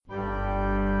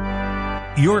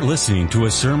You're listening to a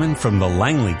sermon from the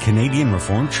Langley Canadian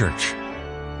Reformed Church.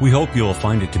 We hope you'll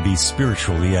find it to be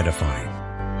spiritually edifying.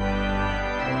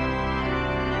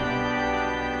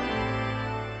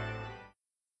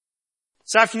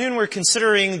 This afternoon we're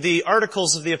considering the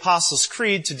articles of the Apostles'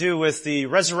 Creed to do with the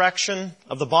resurrection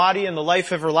of the body and the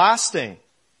life everlasting.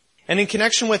 And in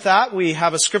connection with that, we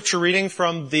have a scripture reading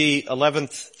from the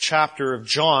 11th chapter of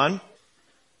John.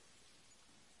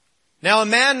 Now a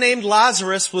man named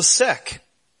Lazarus was sick.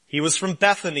 He was from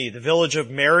Bethany, the village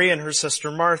of Mary and her sister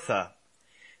Martha.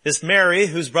 This Mary,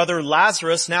 whose brother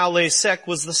Lazarus now lay sick,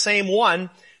 was the same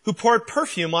one who poured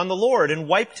perfume on the Lord and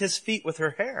wiped his feet with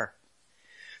her hair.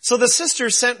 So the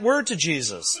sisters sent word to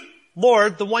Jesus,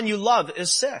 "Lord, the one you love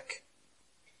is sick."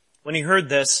 When he heard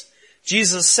this,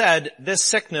 Jesus said, "This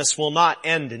sickness will not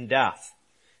end in death.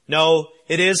 No,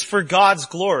 it is for God's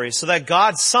glory, so that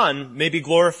God's Son may be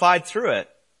glorified through it."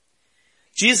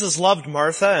 Jesus loved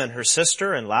Martha and her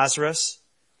sister and Lazarus.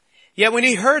 Yet when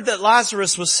he heard that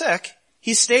Lazarus was sick,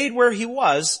 he stayed where he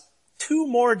was 2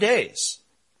 more days.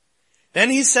 Then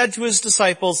he said to his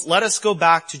disciples, "Let us go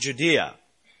back to Judea."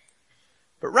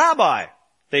 "But Rabbi,"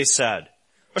 they said,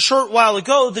 "a short while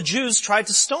ago the Jews tried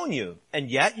to stone you, and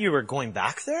yet you are going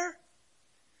back there?"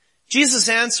 Jesus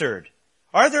answered,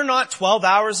 "Are there not 12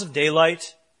 hours of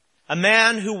daylight? A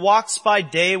man who walks by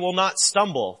day will not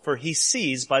stumble, for he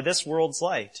sees by this world's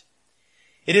light.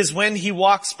 It is when he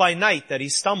walks by night that he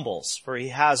stumbles, for he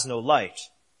has no light."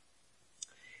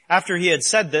 After he had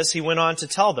said this, he went on to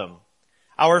tell them,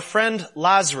 "Our friend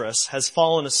Lazarus has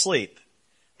fallen asleep,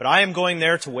 but I am going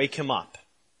there to wake him up."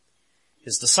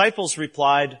 His disciples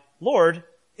replied, "Lord,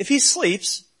 if he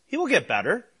sleeps, he will get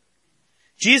better."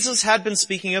 Jesus had been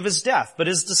speaking of his death, but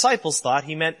his disciples thought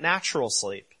he meant natural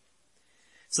sleep.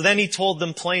 So then he told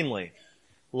them plainly,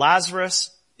 "Lazarus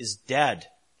is dead,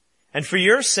 and for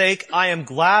your sake I am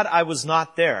glad I was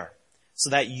not there, so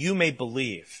that you may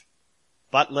believe.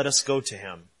 But let us go to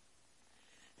him."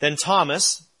 Then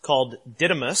Thomas, called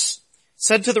Didymus,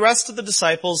 said to the rest of the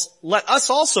disciples, "Let us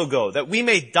also go, that we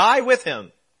may die with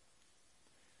him."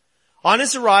 On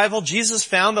his arrival, Jesus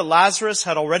found that Lazarus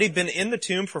had already been in the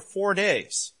tomb for 4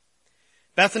 days.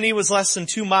 Bethany was less than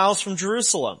 2 miles from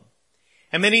Jerusalem,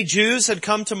 and many Jews had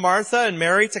come to Martha and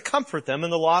Mary to comfort them in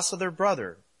the loss of their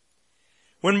brother.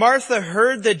 When Martha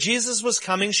heard that Jesus was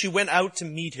coming, she went out to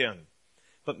meet him,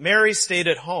 but Mary stayed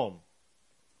at home.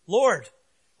 "Lord,"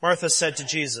 Martha said to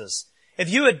Jesus, "if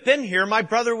you had been here, my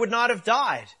brother would not have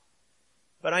died.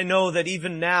 But I know that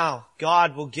even now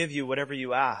God will give you whatever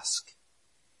you ask."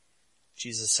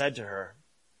 Jesus said to her,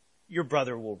 "Your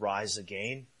brother will rise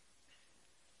again."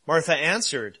 Martha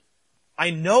answered, "I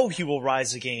know he will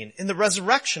rise again in the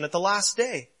resurrection at the last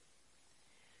day."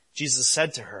 Jesus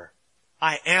said to her,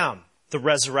 "I am the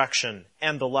resurrection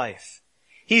and the life.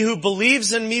 He who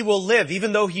believes in me will live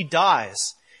even though he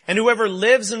dies, and whoever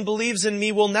lives and believes in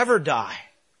me will never die.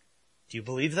 Do you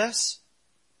believe this?"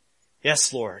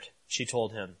 "Yes, Lord," she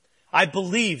told him. "I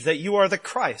believe that you are the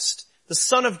Christ, the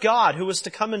Son of God who was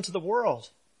to come into the world."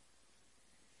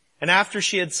 And after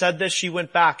she had said this, she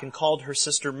went back and called her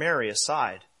sister Mary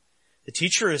aside. "The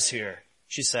teacher is here,"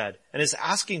 she said, "and is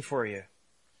asking for you."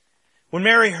 When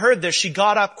Mary heard this, she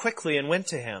got up quickly and went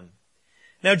to him.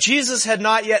 Now Jesus had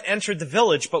not yet entered the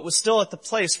village, but was still at the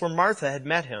place where Martha had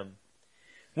met him.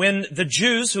 When the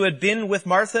Jews who had been with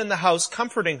Martha in the house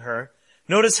comforting her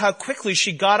noticed how quickly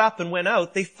she got up and went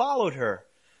out, they followed her,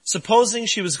 supposing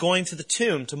she was going to the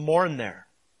tomb to mourn there.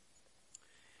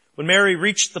 When Mary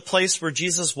reached the place where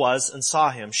Jesus was and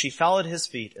saw him, she fell at his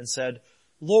feet and said,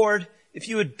 "Lord, if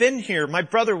you had been here, my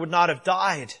brother would not have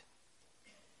died."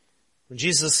 When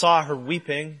Jesus saw her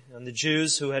weeping, and the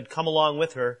Jews who had come along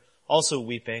with her also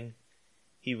weeping,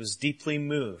 he was deeply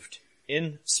moved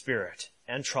in spirit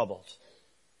and troubled.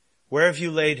 "Where have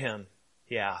you laid him?"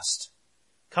 he asked.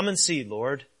 "Come and see,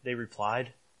 Lord," they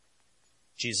replied.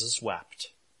 Jesus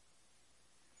wept.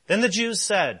 Then the Jews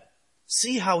said,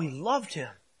 "See how he loved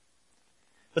him."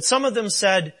 But some of them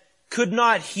said, "Could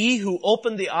not he who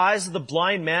opened the eyes of the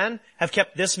blind man have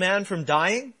kept this man from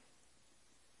dying?"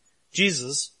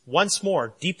 Jesus, once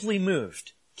more deeply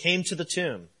moved, came to the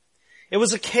tomb. It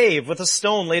was a cave with a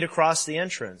stone laid across the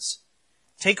entrance.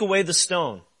 "Take away the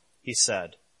stone," he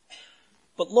said.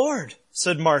 "But Lord,"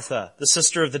 said Martha, the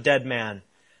sister of the dead man,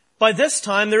 "by this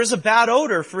time there is a bad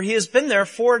odor, for he has been there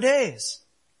 4 days."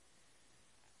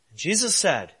 And Jesus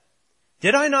said,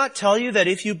 "Did I not tell you that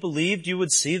if you believed, you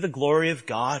would see the glory of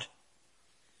God?"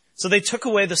 So they took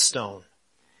away the stone.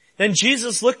 Then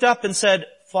Jesus looked up and said,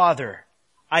 "Father,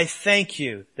 I thank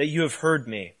you that you have heard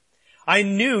me. I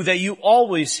knew that you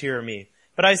always hear me,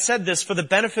 but I said this for the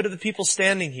benefit of the people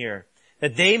standing here,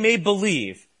 that they may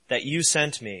believe that you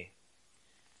sent me."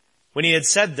 When he had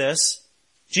said this,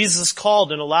 Jesus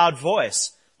called in a loud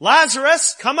voice,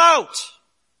 "Lazarus, come out!"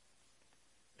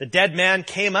 The dead man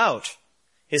came out,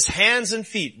 his hands and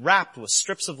feet wrapped with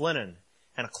strips of linen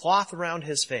and a cloth around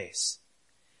his face.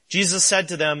 Jesus said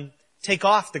to them, "Take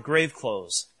off the grave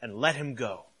clothes and let him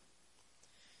go."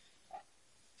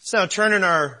 Let's now turn in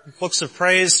our books of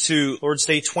praise to Lord's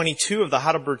Day 22 of the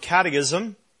Heidelberg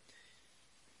Catechism.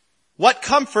 What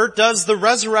comfort does the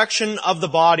resurrection of the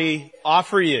body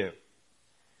offer you?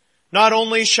 Not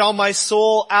only shall my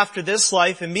soul after this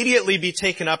life immediately be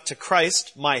taken up to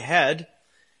Christ, my head,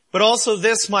 but also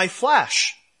this my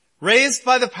flesh, raised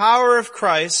by the power of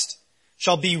Christ,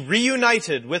 shall be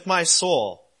reunited with my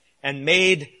soul and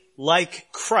made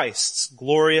like Christ's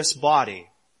glorious body.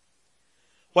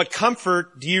 What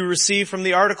comfort do you receive from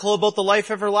the article about the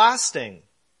life everlasting?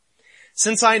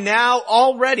 Since I now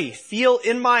already feel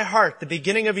in my heart the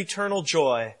beginning of eternal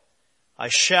joy, I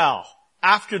shall,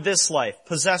 after this life,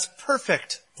 possess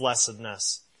perfect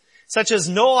blessedness, such as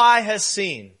no eye has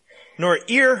seen, nor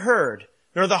ear heard,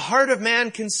 nor the heart of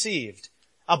man conceived,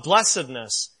 a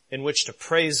blessedness in which to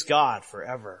praise God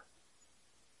forever.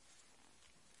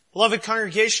 Beloved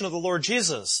congregation of the Lord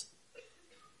Jesus,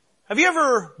 have you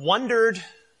ever wondered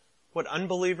what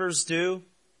unbelievers do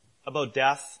about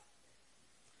death?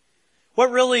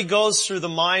 What really goes through the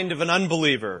mind of an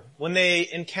unbeliever when they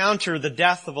encounter the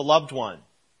death of a loved one?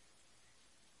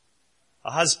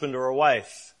 A husband or a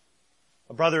wife,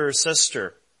 a brother or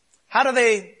sister. How do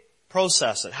they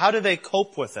process it? How do they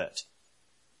cope with it?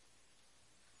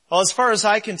 Well, as far as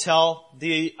I can tell,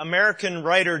 the American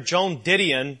writer Joan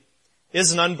Didion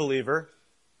is an unbeliever,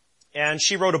 and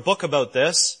she wrote a book about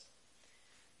this.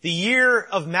 The Year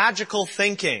of Magical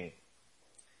Thinking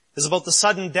is about the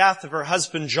sudden death of her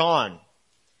husband John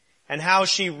and how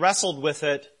she wrestled with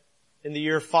it in the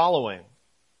year following.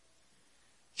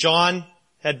 John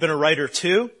had been a writer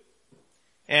too,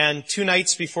 and 2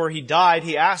 nights before he died,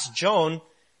 he asked Joan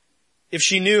if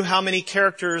she knew how many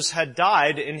characters had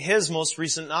died in his most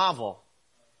recent novel.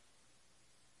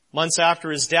 Months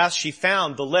after his death, she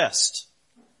found the list,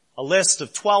 a list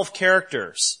of 12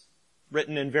 characters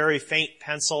written in very faint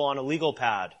pencil on a legal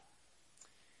pad.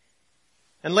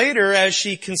 And later, as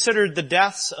she considered the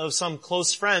deaths of some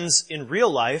close friends in real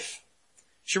life,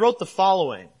 she wrote the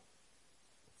following: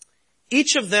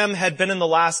 "Each of them had been in the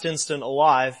last instant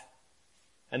alive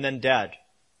and then dead.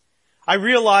 I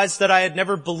realized that I had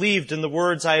never believed in the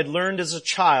words I had learned as a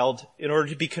child in order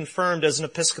to be confirmed as an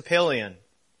Episcopalian.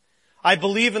 I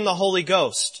believe in the Holy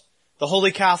Ghost, the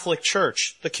Holy Catholic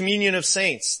Church, the communion of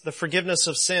saints, the forgiveness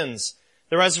of sins,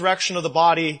 the resurrection of the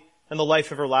body, and the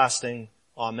life everlasting.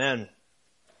 Amen.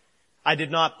 I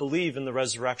did not believe in the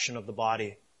resurrection of the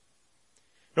body."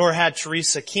 Nor had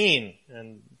Teresa Keene,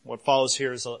 and what follows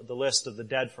here is the list of the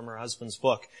dead from her husband's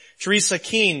book. Teresa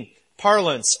Keene,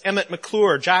 Parlance, Emmett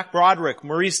McClure, Jack Broderick,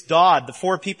 Maurice Dodd, the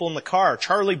 4 people in the car,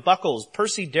 Charlie Buckles,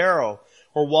 Percy Darrow,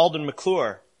 or Walden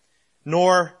McClure.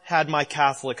 Nor had my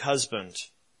Catholic husband.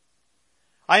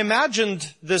 I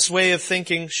imagined this way of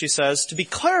thinking, she says, to be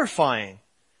clarifying,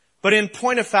 but in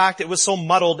point of fact it was so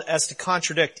muddled as to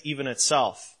contradict even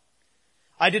itself.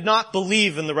 I did not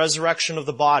believe in the resurrection of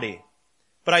the body,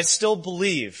 but I still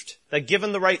believed that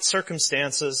given the right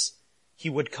circumstances, he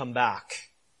would come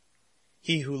back.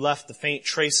 He who left the faint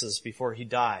traces before he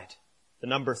died, the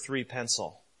number 3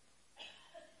 pencil.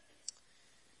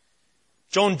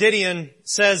 Joan Didion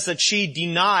says that she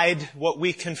denied what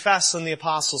we confess in the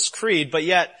Apostles' Creed, but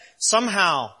yet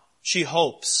somehow she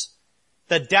hopes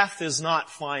that death is not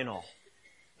final,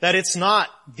 that it's not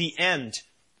the end,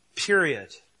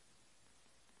 period.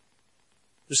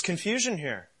 There's confusion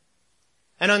here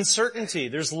and uncertainty.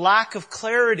 There's lack of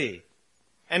clarity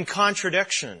and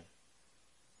contradiction.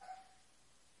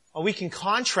 Well, we can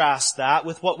contrast that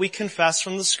with what we confess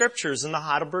from the Scriptures in the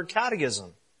Heidelberg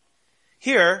Catechism.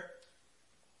 Here,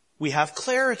 we have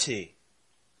clarity.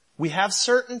 We have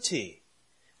certainty.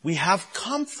 We have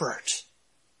comfort.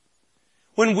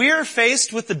 When we're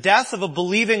faced with the death of a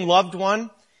believing loved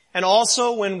one, and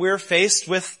also when we're faced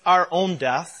with our own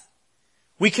death,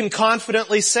 we can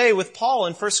confidently say with Paul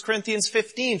in 1 Corinthians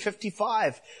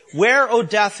 15:55, "Where, O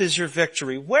death, is your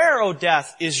victory? Where, O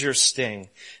death, is your sting?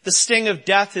 The sting of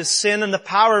death is sin, and the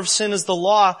power of sin is the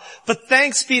law. But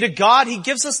thanks be to God, He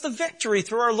gives us the victory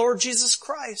through our Lord Jesus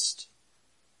Christ."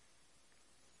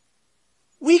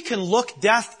 We can look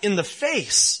death in the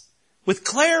face with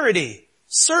clarity,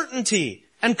 certainty,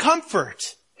 and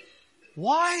comfort.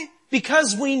 Why?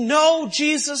 Because we know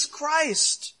Jesus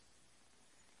Christ,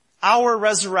 our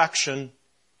resurrection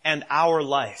and our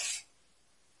life.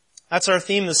 That's our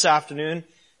theme this afternoon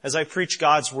as I preach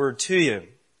God's Word to you.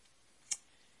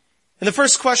 In the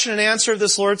first question and answer of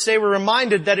this Lord's Day, we're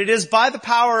reminded that it is by the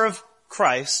power of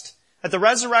Christ that the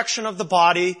resurrection of the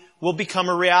body will become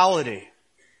a reality.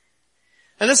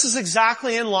 And this is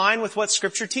exactly in line with what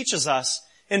Scripture teaches us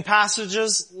in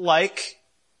passages like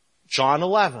John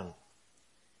 11.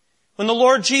 When the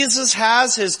Lord Jesus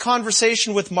has his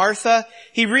conversation with Martha,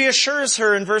 he reassures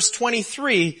her in verse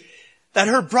 23 that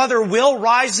her brother will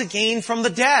rise again from the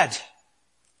dead.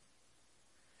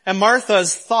 And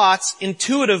Martha's thoughts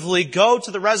intuitively go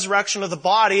to the resurrection of the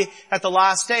body at the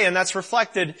last day, and that's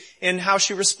reflected in how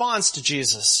she responds to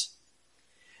Jesus.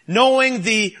 Knowing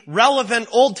the relevant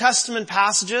Old Testament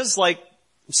passages like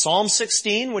Psalm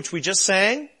 16, which we just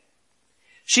sang,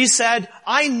 she said,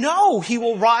 I know he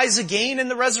will rise again in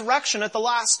the resurrection at the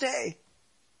last day.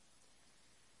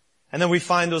 And then we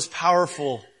find those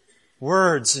powerful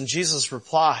words in Jesus'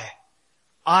 reply,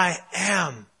 I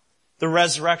am the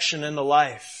resurrection and the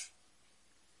life.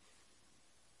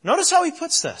 Notice how he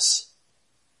puts this.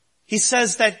 He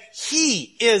says that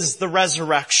he is the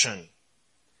resurrection.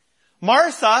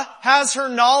 Martha has her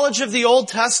knowledge of the Old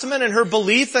Testament and her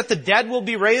belief that the dead will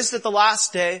be raised at the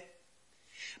last day.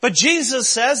 But Jesus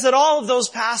says that all of those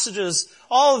passages,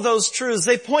 all of those truths,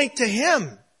 they point to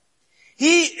him.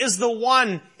 He is the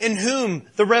one in whom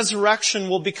the resurrection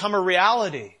will become a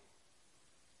reality.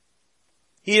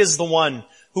 He is the one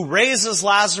who raises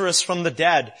Lazarus from the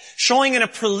dead, showing in a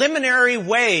preliminary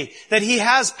way that he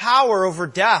has power over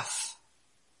death.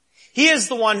 He is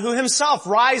the one who himself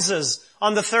rises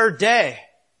on the third day,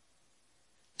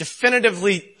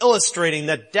 definitively illustrating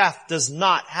that death does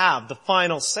not have the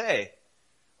final say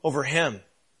over him.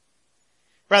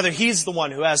 Rather, he's the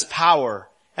one who has power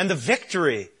and the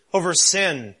victory over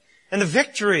sin and the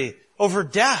victory over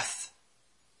death.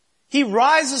 He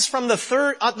rises from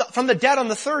the dead on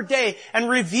the third day and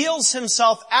reveals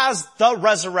himself as the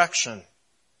resurrection.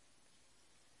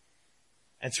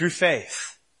 And through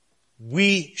faith,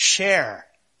 we share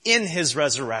in his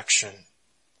resurrection.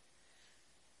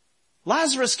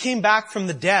 Lazarus came back from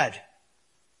the dead,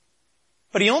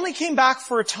 but he only came back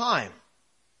for a time.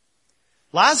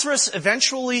 Lazarus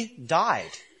eventually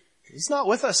died. He's not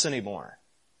with us anymore.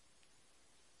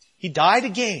 He died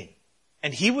again,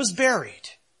 and he was buried,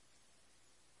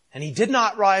 and he did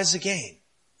not rise again.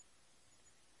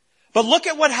 But look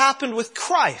at what happened with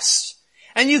Christ,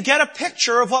 and you get a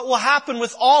picture of what will happen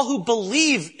with all who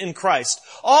believe in Christ,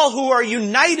 all who are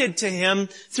united to him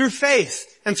through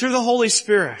faith and through the Holy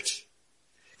Spirit.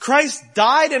 Christ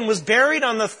died and was buried.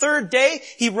 On the third day,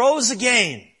 he rose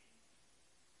again.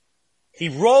 He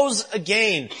rose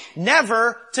again,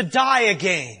 never to die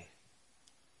again.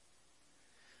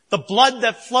 The blood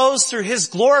that flows through his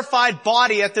glorified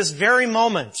body at this very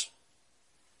moment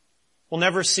will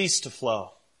never cease to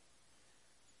flow.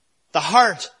 The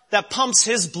heart that pumps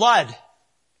his blood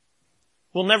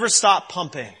will never stop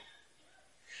pumping.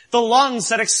 The lungs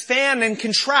that expand and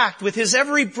contract with his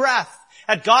every breath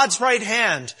at God's right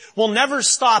hand will never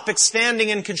stop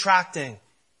expanding and contracting.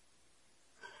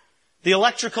 The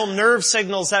electrical nerve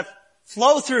signals that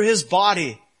flow through his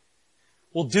body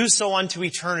will do so unto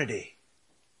eternity.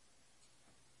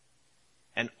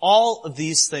 And all of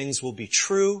these things will be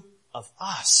true of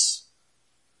us.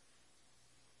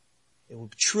 It will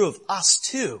be true of us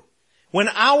too. When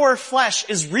our flesh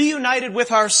is reunited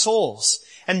with our souls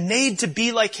and made to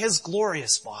be like his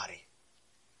glorious body.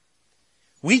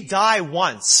 We die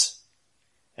once,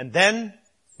 and then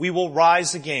we will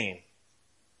rise again,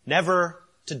 never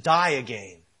to die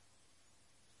again.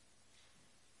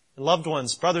 And loved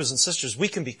ones, brothers and sisters, we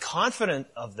can be confident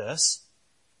of this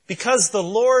because the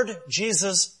Lord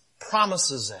Jesus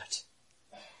promises it.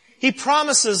 He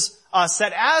promises us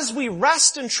that as we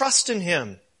rest and trust in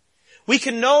him, we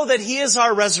can know that he is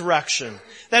our resurrection,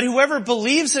 that whoever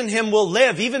believes in him will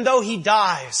live even though he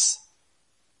dies.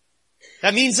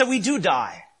 That means that we do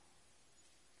die,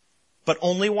 but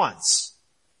only once.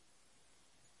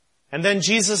 And then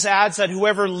Jesus adds that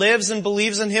whoever lives and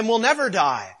believes in him will never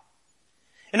die.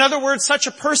 In other words, such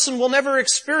a person will never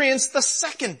experience the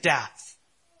second death.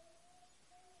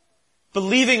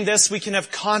 Believing this, we can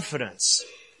have confidence.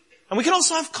 And we can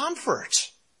also have comfort.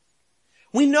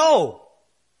 We know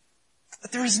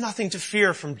that there is nothing to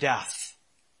fear from death.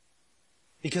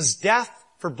 Because death,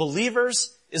 for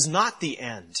believers, is not the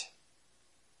end.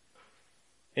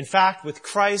 In fact, with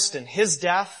Christ and his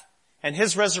death and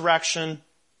his resurrection,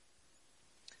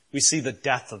 we see the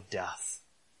death of death.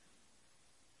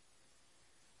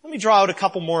 Let me draw out a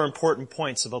couple more important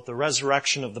points about the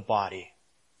resurrection of the body.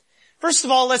 First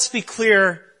of all, let's be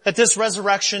clear that this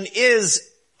resurrection is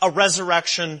a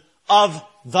resurrection of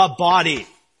the body.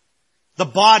 The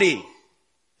body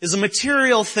is a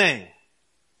material thing.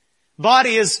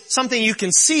 Body is something you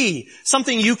can see,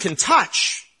 something you can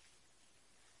touch.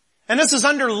 And this is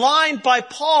underlined by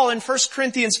Paul in 1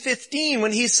 Corinthians 15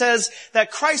 when he says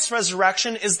that Christ's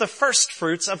resurrection is the first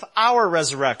fruits of our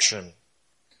resurrection.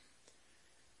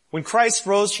 When Christ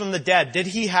rose from the dead, did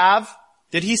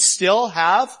he still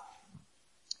have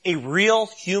a real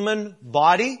human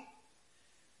body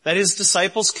that his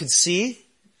disciples could see,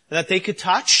 that they could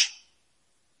touch?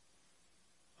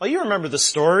 Well, you remember the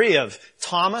story of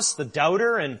Thomas the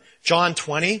doubter in John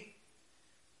 20.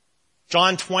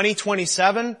 John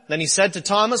 20:27. Then he said to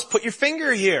Thomas, "Put your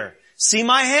finger here. See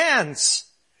my hands.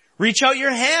 Reach out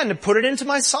your hand and put it into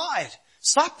my side.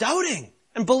 Stop doubting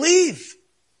and believe."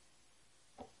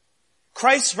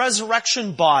 Christ's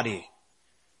resurrection body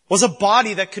was a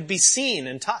body that could be seen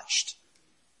and touched.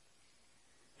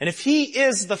 And if he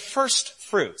is the first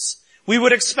fruits, we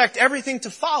would expect everything to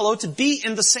follow to be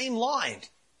in the same line.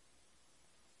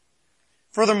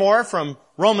 Furthermore, from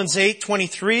Romans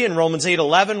 8:23 and Romans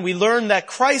 8:11, we learn that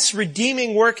Christ's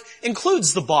redeeming work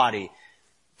includes the body,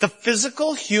 the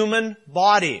physical human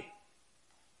body.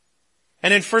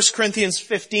 And in 1 Corinthians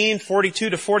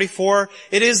 15:42-44,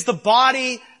 it is the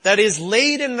body that is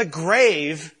laid in the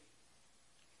grave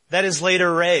that is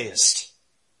later raised.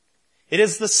 It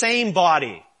is the same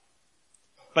body,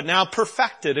 but now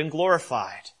perfected and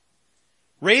glorified.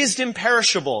 Raised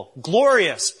imperishable,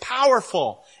 glorious,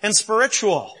 powerful, and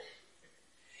spiritual.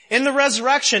 In the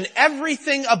resurrection,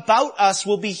 everything about us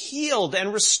will be healed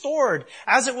and restored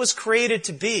as it was created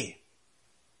to be.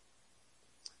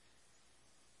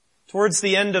 Towards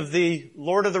the end of the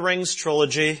Lord of the Rings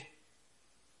trilogy,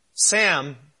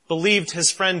 Sam believed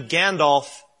his friend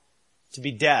Gandalf to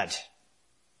be dead.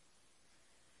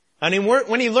 And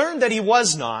when he learned that he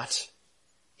was not,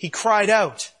 he cried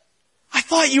out, "I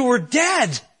thought you were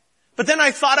dead, but then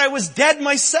I thought I was dead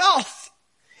myself.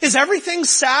 Is everything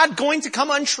sad going to come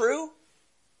untrue?"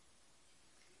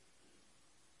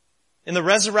 In the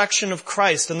resurrection of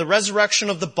Christ and the resurrection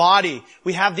of the body,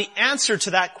 we have the answer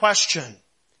to that question.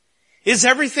 Is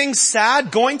everything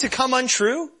sad going to come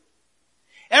untrue?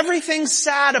 Everything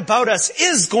sad about us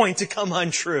is going to come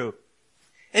untrue.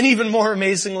 And even more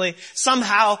amazingly,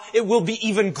 somehow it will be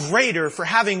even greater for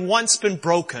having once been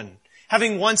broken,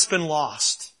 having once been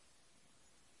lost.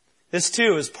 This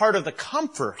too is part of the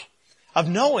comfort of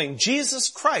knowing Jesus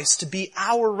Christ to be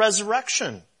our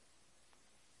resurrection.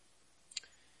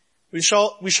 We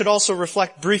should also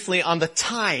reflect briefly on the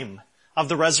time of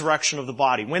the resurrection of the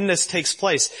body, when this takes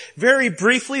place. Very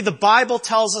briefly, the Bible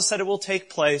tells us that it will take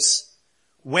place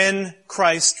when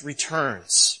Christ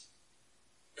returns.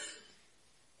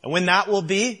 And when that will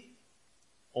be,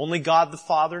 only God the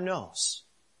Father knows.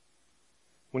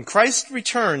 When Christ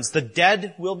returns, the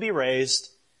dead will be raised,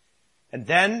 and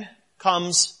then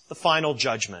comes the final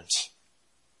judgment.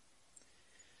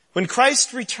 When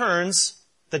Christ returns,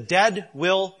 the dead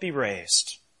will be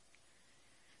raised.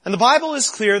 And the Bible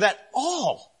is clear that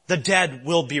all the dead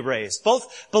will be raised,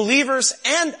 both believers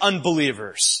and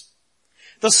unbelievers.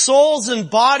 The souls and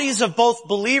bodies of both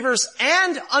believers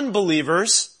and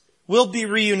unbelievers will be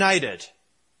reunited.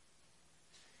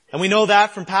 And we know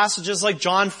that from passages like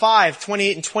John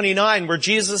 5:28 and 29, where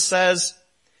Jesus says,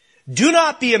 "Do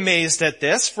not be amazed at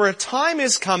this, for a time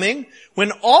is coming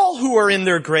when all who are in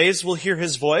their graves will hear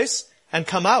his voice and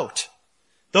come out.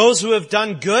 Those who have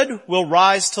done good will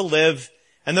rise to live,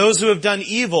 and those who have done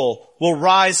evil will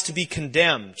rise to be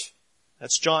condemned."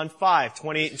 That's John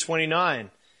 5:28 and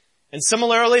 29. And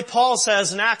similarly, Paul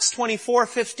says in Acts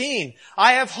 24:15,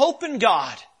 "I have hope in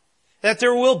God that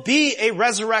there will be a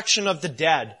resurrection of the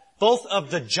dead, both of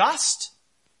the just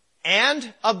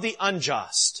and of the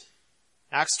unjust."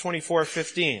 Acts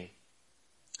 24:15.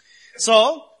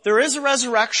 So, there is a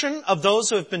resurrection of those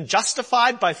who have been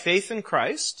justified by faith in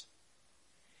Christ,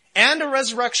 and a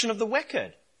resurrection of the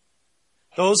wicked,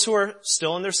 those who are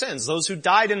still in their sins, those who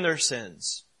died in their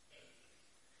sins.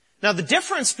 Now, the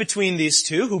difference between these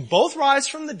two, who both rise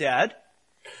from the dead,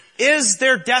 is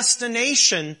their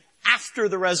destination after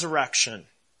the resurrection.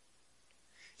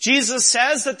 Jesus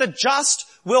says that the just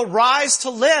will rise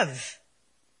to live.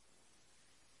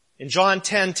 In John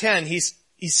 10:10,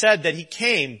 he said that he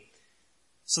came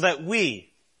so that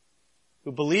we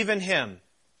who believe in him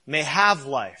may have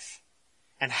life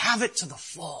and have it to the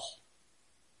full.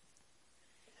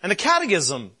 And the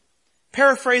Catechism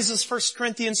paraphrases 1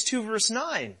 Corinthians 2 verse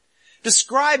 9,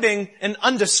 describing an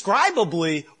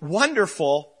undescribably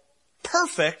wonderful,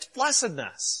 perfect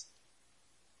blessedness.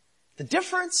 The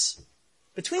difference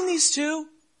between these two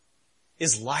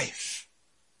is life.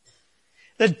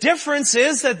 The difference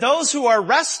is that those who are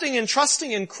resting and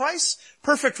trusting in Christ's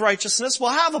perfect righteousness will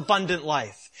have abundant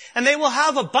life. And they will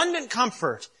have abundant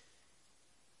comfort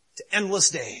to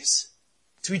endless days,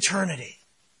 to eternity.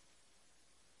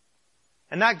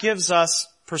 And that gives us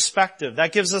perspective.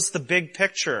 That gives us the big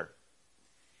picture.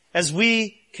 As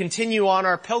we continue on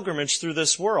our pilgrimage through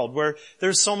this world where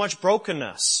there's so much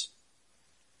brokenness,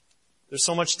 there's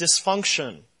so much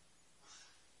dysfunction,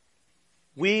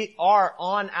 we are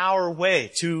on our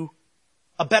way to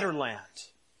a better land,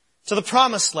 to the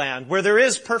promised land where there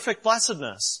is perfect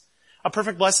blessedness, a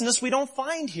perfect blessedness we don't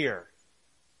find here.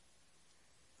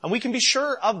 And we can be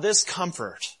sure of this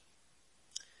comfort.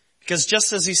 Because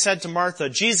just as he said to Martha,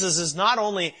 Jesus is not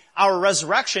only our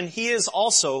resurrection, he is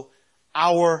also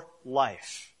our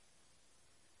life.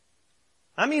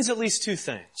 That means at least two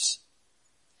things.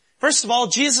 First of all,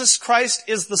 Jesus Christ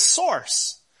is the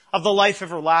source of the life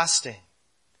everlasting.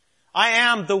 I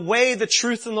am the way, the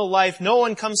truth, and the life. No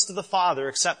one comes to the Father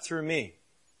except through me.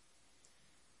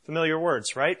 Familiar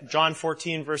words, right? John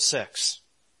 14, verse 6.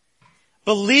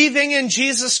 Believing in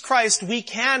Jesus Christ, we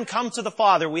can come to the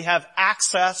Father. We have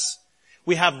access.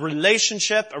 We have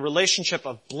relationship, a relationship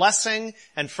of blessing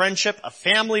and friendship, a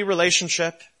family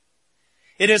relationship.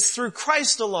 It is through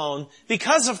Christ alone,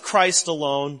 because of Christ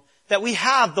alone, that we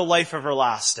have the life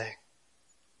everlasting.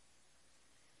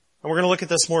 And we're going to look at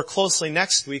this more closely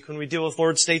next week when we deal with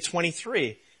Lord's Day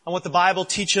 23 and what the Bible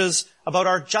teaches about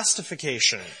our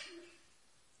justification.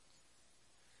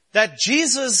 That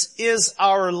Jesus is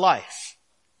our life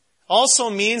also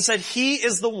means that he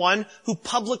is the one who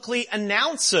publicly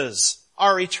announces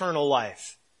our eternal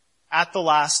life at the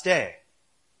last day.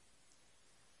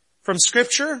 From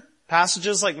Scripture,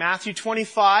 passages like Matthew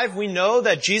 25, we know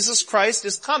that Jesus Christ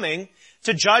is coming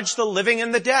to judge the living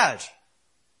and the dead.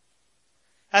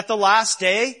 At the last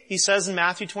day, he says in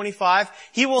Matthew 25,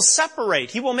 he will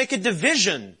separate, he will make a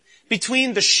division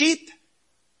between the sheep,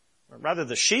 or rather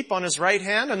the sheep on his right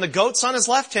hand and the goats on his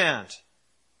left hand.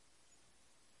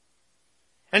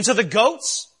 And to the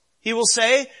goats, he will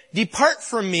say, depart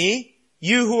from me,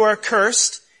 you who are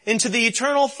cursed, into the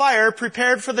eternal fire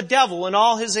prepared for the devil and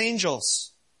all his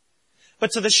angels.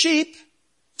 But to the sheep,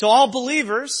 to all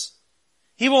believers,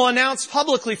 he will announce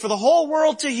publicly for the whole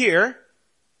world to hear,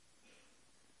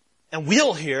 and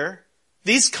we'll hear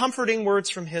these comforting words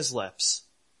from his lips.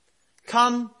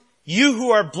 Come, you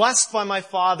who are blessed by my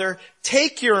Father,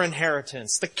 take your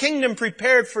inheritance, the kingdom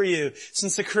prepared for you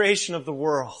since the creation of the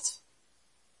world.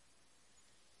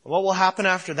 And what will happen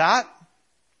after that?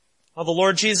 Well, the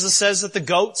Lord Jesus says that the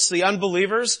goats, the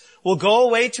unbelievers, will go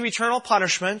away to eternal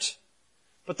punishment,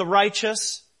 but the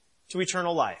righteous to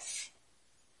eternal life.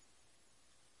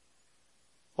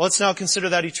 Well, let's now consider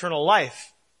that eternal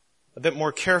life a bit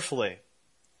more carefully.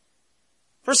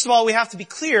 First of all, we have to be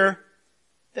clear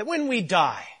that when we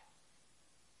die,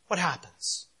 what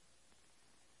happens?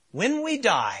 When we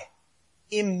die,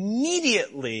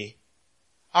 immediately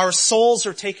our souls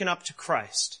are taken up to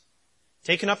Christ,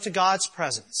 taken up to God's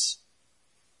presence.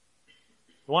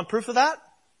 You want proof of that?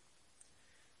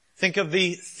 Think of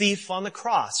the thief on the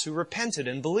cross who repented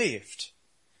and believed.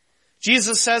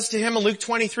 Jesus says to him in Luke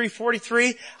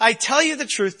 23:43, I tell you the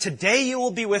truth, today you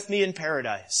will be with me in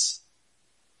paradise.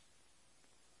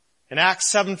 In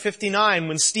Acts 7:59,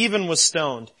 when Stephen was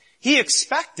stoned, he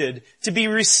expected to be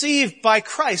received by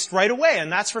Christ right away,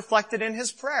 and that's reflected in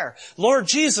his prayer. Lord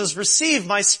Jesus, receive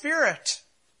my spirit.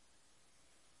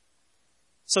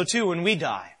 So too, when we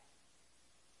die,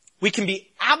 we can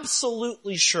be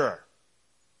absolutely sure.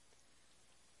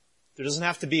 There doesn't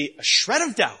have to be a shred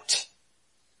of doubt.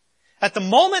 At the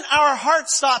moment our heart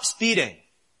stops beating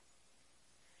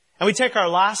and we take our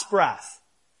last breath,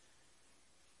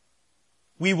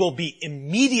 we will be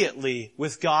immediately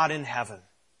with God in heaven.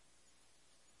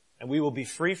 And we will be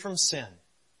free from sin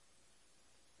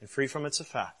and free from its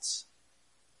effects.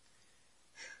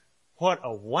 What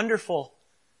a wonderful,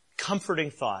 comforting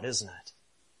thought, isn't it?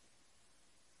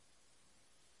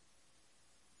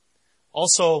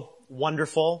 Also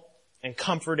wonderful and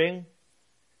comforting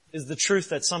is the truth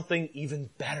that something even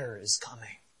better is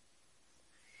coming.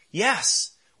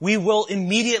 Yes, we will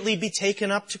immediately be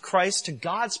taken up to Christ, to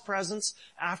God's presence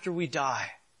after we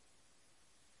die.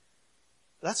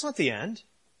 That's not the end.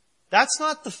 That's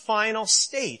not the final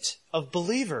state of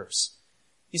believers.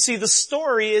 You see, the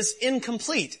story is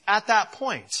incomplete at that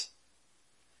point.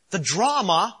 The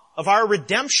drama of our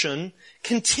redemption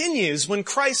continues when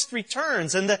Christ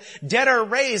returns and the dead are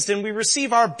raised and we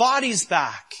receive our bodies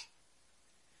back.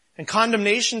 And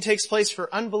condemnation takes place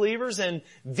for unbelievers and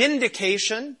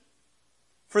vindication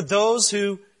for those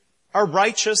who are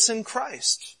righteous in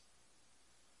Christ.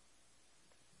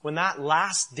 when that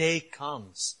last day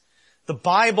comes, the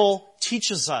Bible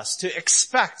teaches us to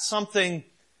expect something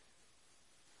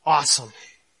awesome.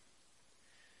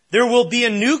 There will be a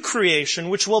new creation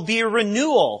which will be a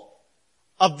renewal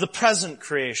of the present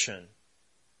creation.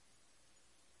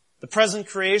 The present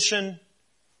creation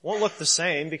won't look the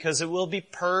same because it will be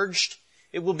purged.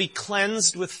 It will be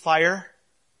cleansed with fire.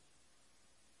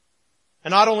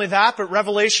 And not only that, but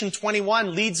Revelation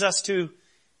 21 leads us to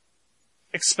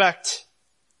expect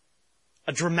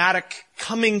a dramatic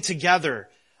coming together,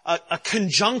 a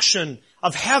conjunction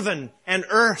of heaven and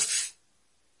earth.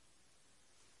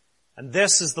 And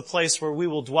this is the place where we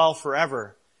will dwell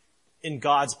forever in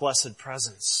God's blessed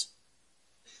presence.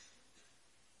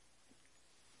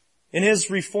 In his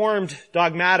Reformed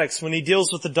dogmatics, when he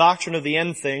deals with the doctrine of the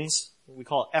end things, what we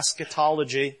call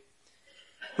eschatology,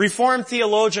 Reformed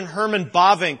theologian Herman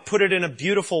Bavinck put it in a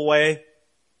beautiful way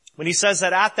when he says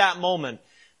that at that moment,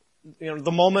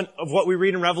 the moment of what we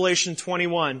read in Revelation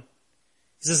 21, he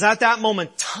says at that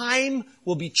moment, time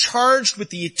will be charged with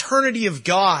the eternity of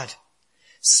God.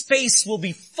 Space will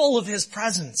be full of his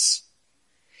presence.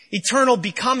 Eternal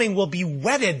becoming will be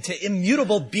wedded to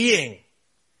immutable being.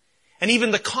 And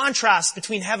even the contrast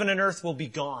between heaven and earth will be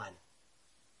gone.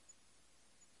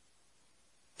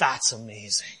 That's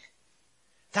amazing.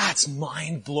 That's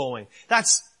mind-blowing.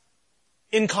 That's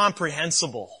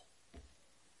incomprehensible.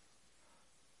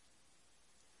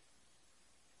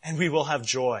 And we will have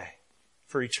joy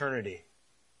for eternity.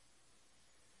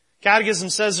 Catechism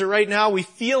says that right now we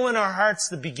feel in our hearts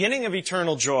the beginning of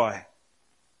eternal joy.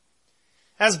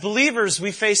 As believers,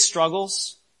 we face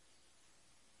struggles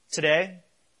today,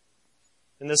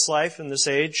 in this life, in this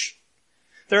age.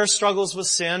 There are struggles with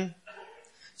sin,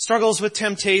 struggles with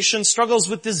temptation, struggles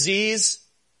with disease,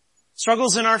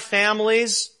 struggles in our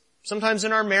families, sometimes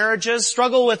in our marriages,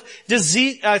 struggle with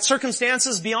disease,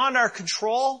 circumstances beyond our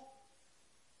control.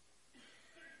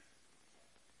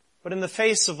 But in the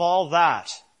face of all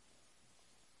that,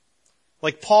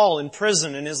 like Paul in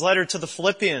prison in his letter to the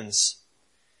Philippians,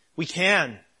 we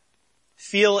can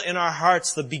feel in our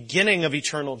hearts the beginning of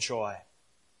eternal joy.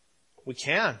 We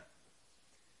can,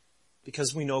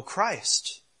 because we know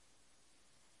Christ.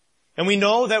 And we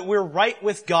know that we're right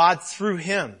with God through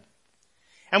Him.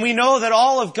 And we know that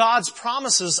all of God's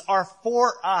promises are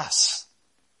for us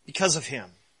because of Him.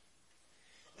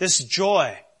 This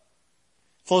joy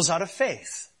flows out of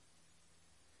faith.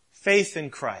 Faith in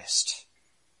Christ.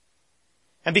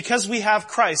 And because we have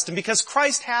Christ, and because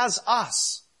Christ has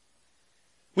us,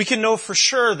 we can know for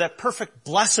sure that perfect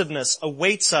blessedness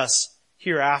awaits us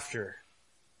hereafter.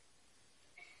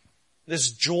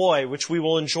 This joy which we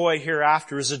will enjoy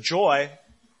hereafter is a joy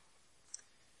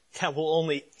that will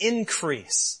only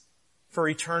increase for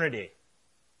eternity.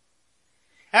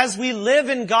 As we live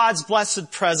in God's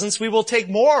blessed presence, we will take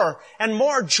more and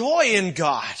more joy in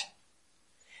God.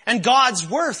 And God's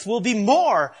worth will be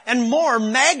more and more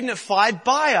magnified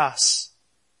by us.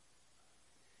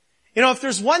 You know, if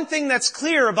there's one thing that's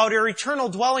clear about our eternal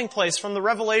dwelling place from the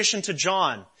Revelation to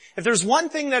John, if there's one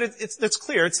thing that's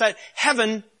clear, it's that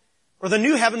heaven, or the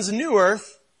new heavens and new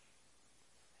earth,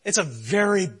 it's a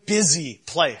very busy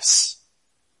place.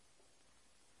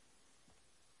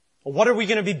 Well, what are we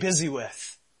going to be busy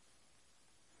with?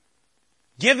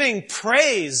 Giving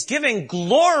praise, giving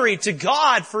glory to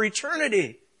God for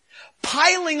eternity.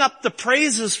 Piling up the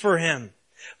praises for Him.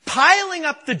 Piling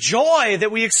up the joy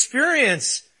that we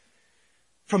experience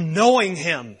from knowing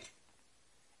Him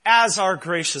as our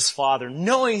gracious Father.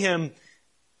 Knowing Him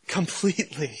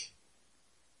completely.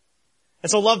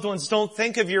 And so, loved ones, don't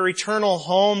think of your eternal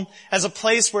home as a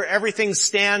place where everything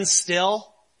stands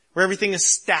still, where everything is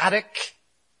static.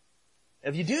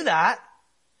 If you do that,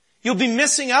 you'll be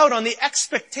missing out on the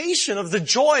expectation of the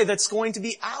joy that's going to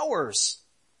be ours.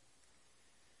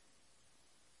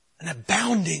 An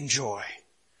abounding joy.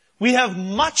 We have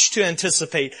much to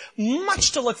anticipate,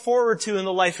 much to look forward to in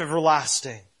the life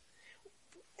everlasting.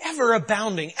 Ever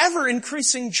abounding, ever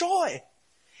increasing joy.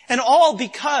 And all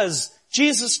because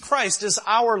Jesus Christ is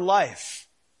our life.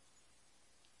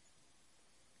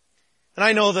 And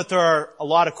I know that there are a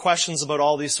lot of questions about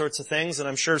all these sorts of things, and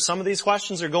I'm sure some of these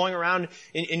questions are going around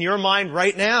in your mind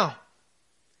right now.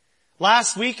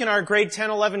 Last week in our grade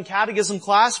 10-11 catechism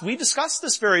class, we discussed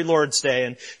this very Lord's Day,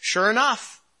 and sure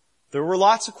enough, there were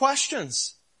lots of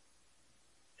questions.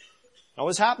 It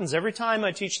always happens every time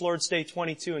I teach Lord's Day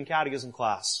 22 in catechism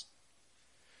class.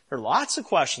 There are lots of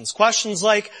questions. Questions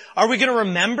like, are we going to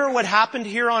remember what happened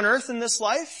here on earth in this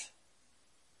life?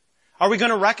 Are we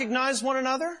going to recognize one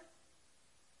another?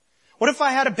 What if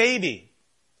I had a baby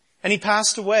and he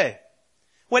passed away?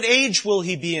 What age will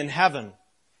he be in heaven?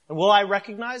 And will I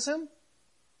recognize him?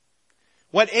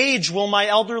 What age will my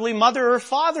elderly mother or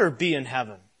father be in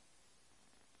heaven?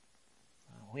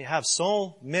 We have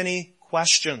so many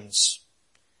questions.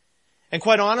 And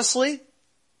quite honestly,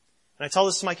 and I tell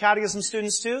this to my catechism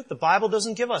students too, the Bible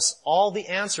doesn't give us all the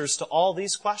answers to all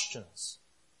these questions.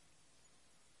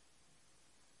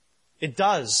 It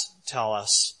does tell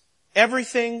us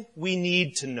everything we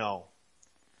need to know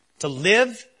to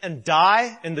live and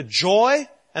die in the joy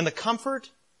and the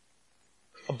comfort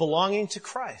of belonging to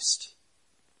Christ.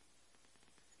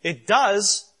 It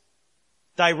does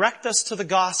direct us to the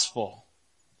gospel.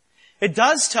 It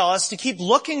does tell us to keep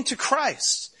looking to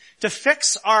Christ, to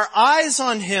fix our eyes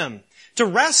on Him, to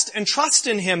rest and trust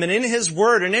in Him and in His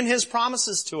Word and in His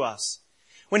promises to us.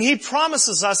 When He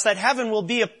promises us that heaven will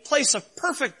be a place of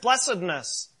perfect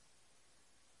blessedness,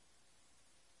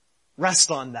 rest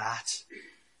on that.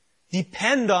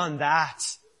 Depend on that.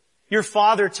 Your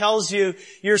Father tells you,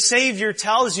 your Savior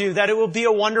tells you that it will be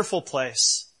a wonderful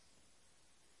place.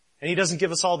 And He doesn't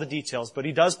give us all the details, but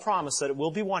He does promise that it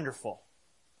will be wonderful.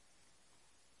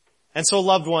 And so,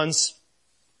 loved ones,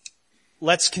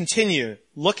 let's continue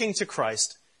looking to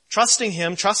Christ, trusting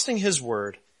Him, trusting His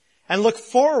Word, and look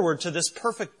forward to this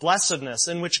perfect blessedness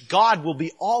in which God will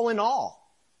be all in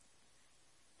all,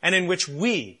 and in which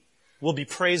we will be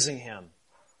praising Him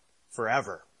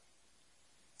forever.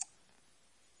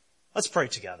 Let's pray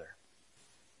together.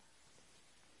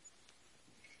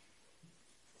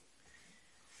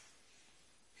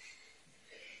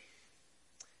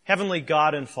 Heavenly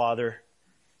God and Father,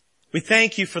 we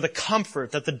thank You for the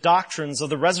comfort that the doctrines of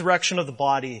the resurrection of the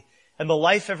body and the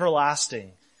life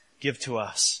everlasting give to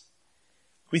us.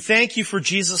 We thank You for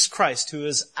Jesus Christ, who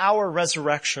is our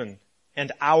resurrection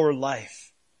and our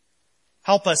life.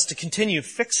 Help us to continue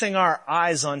fixing our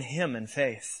eyes on Him in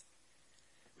faith.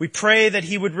 We pray that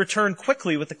He would return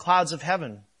quickly with the clouds of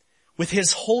heaven, with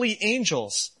His holy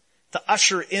angels to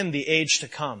usher in the age to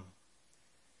come.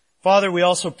 Father, we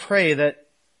also pray that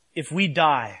if we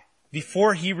die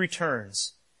before He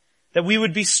returns, that we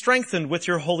would be strengthened with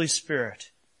Your Holy Spirit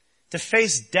to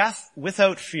face death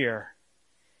without fear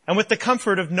and with the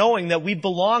comfort of knowing that we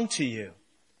belong to You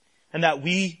and that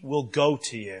we will go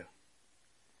to You.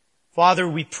 Father,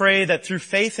 we pray that through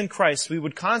faith in Christ we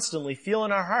would constantly feel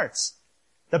in our hearts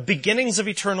the beginnings of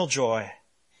eternal joy.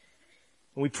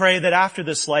 And we pray that after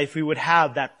this life we would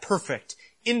have that perfect,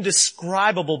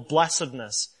 indescribable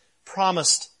blessedness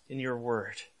promised in Your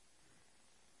Word.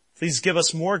 Please give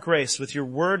us more grace with Your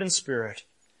Word and Spirit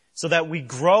so that we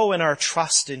grow in our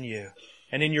trust in You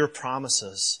and in Your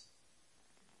promises.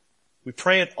 We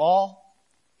pray it all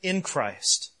in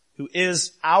Christ, who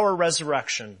is our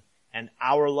resurrection and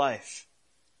our life.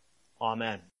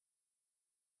 Amen.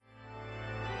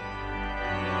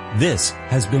 This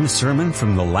has been a sermon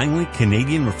from the Langley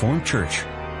Canadian Reformed Church.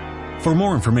 For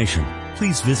more information,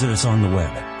 please visit us on the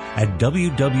web at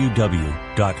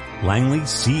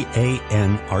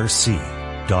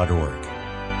www.langleycanrc.org.